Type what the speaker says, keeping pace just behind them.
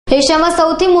એશિયામાં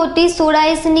સૌથી મોટી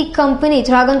સોડાઈસની કંપની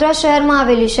ધ્રાંગધ્રા શહેરમાં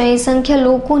આવેલી છે. અહીં સંખ્યા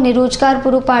લોકોને રોજગાર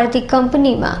પૂરું પાડતી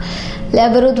કંપનીમાં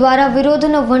લેબરો દ્વારા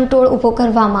વિરોધનો વંટોળ ઉભો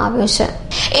કરવામાં આવ્યો છે.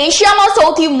 એશિયામાં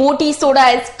સૌથી મોટી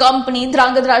સોડાઈસ કંપની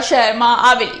ધ્રાંગધ્રા શહેરમાં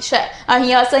આવેલી છે.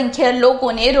 અહીં અસંખ્ય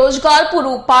લોકોને રોજગાર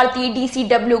પૂરું પાડતી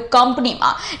DSW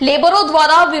કંપનીમાં લેબરો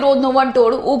દ્વારા વિરોધનો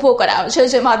વંટોળ ઉભો કરાયો છે,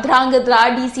 જેમાં ધ્રાંગધ્રા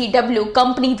DSW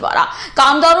કંપની દ્વારા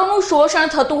કામદારોનું શોષણ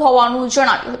થતું હોવાનું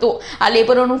જણાવ્યું હતું. આ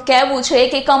લેબરોનું કહેવું છે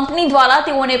કે કંપની દ્વારા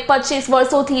તેઓને 25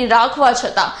 વર્ષોથી રાખવા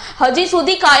છતાં હજી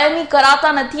સુધી કાયમી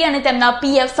કરાતા નથી અને તેમના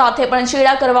PF સાથે પણ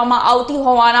છેડા કરવામાં આવતી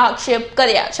હોવાના આક્ષેપ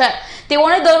કર્યા છે.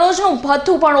 તેઓને દરરોજનું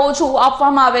ભથ્થું પણ ઓછું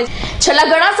આપવામાં આવે છે. છેલ્લા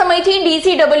ઘણા સમયથી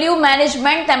DSW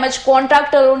મેનેજમેન્ટ તેમજ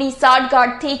કોન્ટ્રાક્ટરોની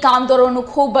સાઠગાંઠથી કામદારોનું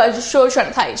ખૂબ જ શોષણ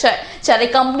થાય છે, જ્યારે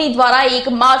કંપની દ્વારા એક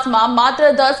માસમાં માત્ર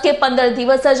 10 કે 15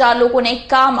 દિવસ જ આ લોકોને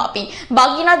કામ આપી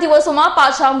બાકીના દિવસોમાં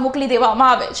પાછા મોકલી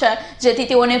દેવામાં આવે છે, જેથી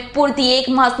તેઓને પૂરતી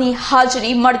એક માસની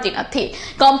હાજરી મળતી નથી.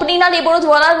 કંપનીના લેબરો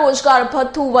દ્વારા રોજગાર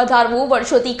ભથ્થું વધારવું,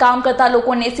 વર્ષોથી કામ કરતા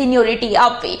લોકોને સિનિયોરિટી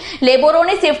આપવી,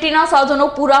 લેબરોને સેફટીના સાધનો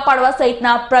પૂરા પાડવા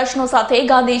સહિતના પ્રશ્નો સાથે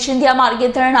ગાંધી ચિંધ્યા માર્ગે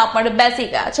ધરણા પર બેસી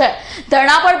ગયા છે.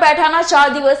 ધરણા પર બેઠાના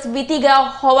 4 દિવસ વીતી ગયા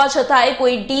હોવા છતાંય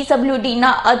કોઈ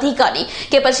DSWDના અધિકારી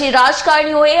કે પછી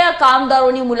રાજકારણીઓએ આ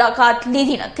કામદારોની મુલાકાત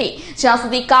લીધી નથી. જ્યાં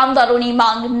સુધી કામદારોની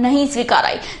માંગ નહીં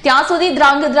સ્વીકારાય ત્યાં સુધી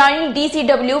ધ્રાંગધ્રાની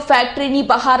DSW ફેક્ટરીની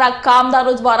બહાર આ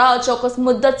કામદારો દ્વારા અચોક્કસ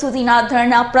મુદ્દત સુધીના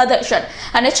ધરણા પ્રદર્શન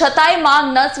અને છતાંય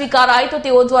માંગ ન સ્વીકારાય તો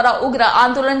તેઓ દ્વારા ઉગ્ર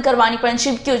આંદોલન કરવાની પણ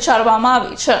ચીમકી ઉચ્ચારવામાં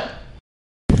આવી છે.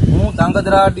 હું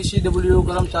ધ્રાંગધ્રા DSW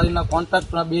કર્મચારીના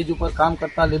કોન્ટ્રાક્ટના બેઝ ઉપર કામ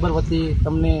કરતા લેબર વતી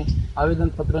તમને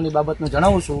આવેદનપત્રની બાબતને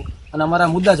જણાવું છું અને અમારા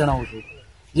મુદ્દા જણાવું છું.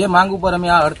 જે માંગ ઉપર અમે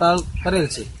આ હડતાલ કરેલ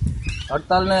છે.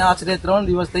 હડતાલને આશરે 3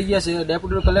 દિવસ થઈ ગયા છે.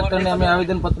 ડેપ્યુટી કલેક્ટરને અમે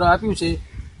આવેદનપત્ર આપ્યું છે.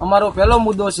 અમારો પહેલો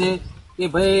મુદ્દો છે કે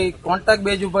ભાઈ કોન્ટ્રાક્ટ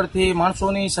બેઝ ઉપરથી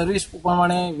માણસોની સર્વિસ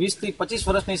પ્રમાણે 20 થી 25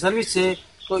 વર્ષની સર્વિસ છે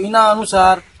તો એના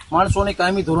અનુસાર માણસોને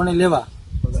કાયમી ધોરણે લેવા.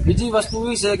 બીજી વસ્તુ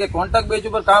એ છે કે કોન્ટ્રાક્ટ બેઝ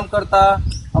ઉપર કામ કરતા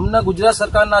અમને ગુજરાત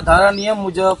સરકારના ધારા નિયમ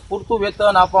મુજબ પૂરતું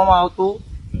વેતન આપવામાં આવતું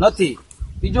નથી.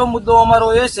 બીજો મુદ્દો અમારો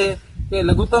એ છે કે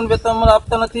લઘુત્તમ વેતન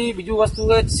આપતા નથી. બીજું વસ્તુ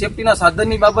એ સેફટીના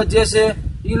સાધનની બાબત જે છે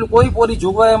એ કોઈ પૂરી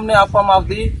જોગવાઈ અમને આપવામાં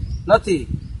આવતી નથી.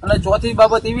 અને ચોથી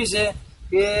બાબત એવી છે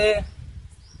કે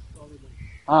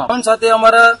પણ સાથે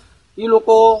અમારા એ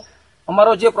લોકો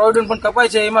અમારો જે પ્રોવિડન્ટ ફંડ કપાય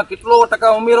છે એમાં કેટલો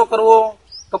ટકા ઉમેરો કરવો,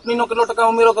 કંપનીનો કેટલો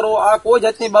ટકા ઉમેરો કરવો, આ કોઈ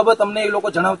જાતની બાબત અમને એ લોકો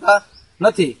જણાવતા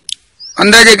નથી.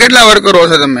 અંદાજે કેટલા વર્કરો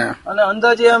છો તમે? અને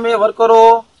અંદાજે અમે વર્કરો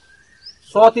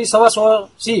 100 થી 125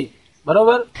 છીએ.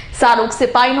 બરોબર. શાહરૂખ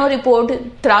સિપાહીનો રિપોર્ટ,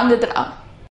 ધ્રાંગધ્રા.